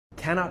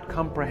cannot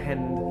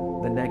comprehend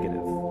the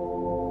negative.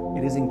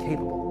 It is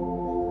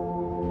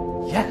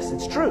incapable. Yes,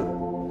 it's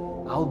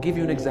true. I'll give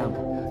you an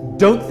example.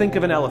 Don't think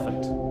of an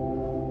elephant.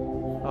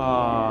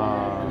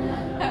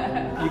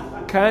 You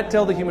can't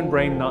tell the human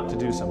brain not to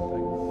do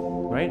something,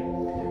 right?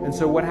 And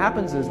so what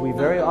happens is we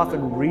very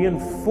often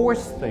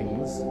reinforce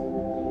things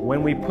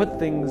when we put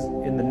things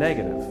in the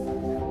negative.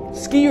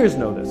 Skiers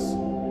know this.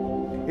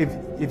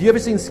 If you ever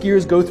seen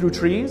skiers go through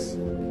trees,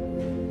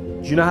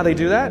 do you know how they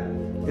do that?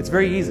 It's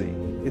very easy.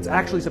 It's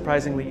actually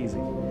surprisingly easy.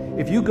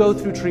 If you go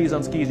through trees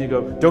on skis and you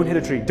go, don't hit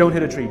a tree, don't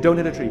hit a tree, don't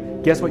hit a tree,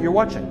 guess what you're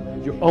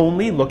watching? You're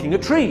only looking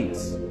at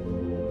trees.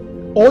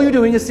 All you're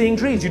doing is seeing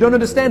trees. You don't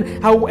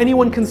understand how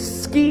anyone can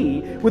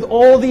ski with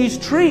all these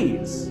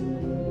trees.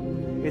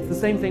 It's the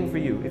same thing for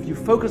you. If you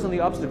focus on the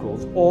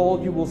obstacles, all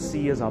you will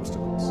see is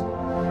obstacles.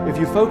 If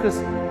you focus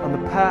on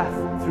the path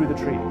through the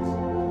trees,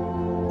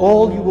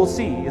 all you will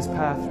see is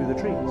path through the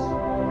trees.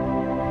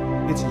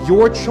 It's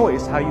your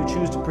choice how you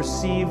choose to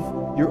perceive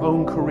your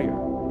own career.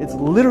 It's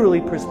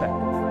literally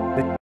perspective.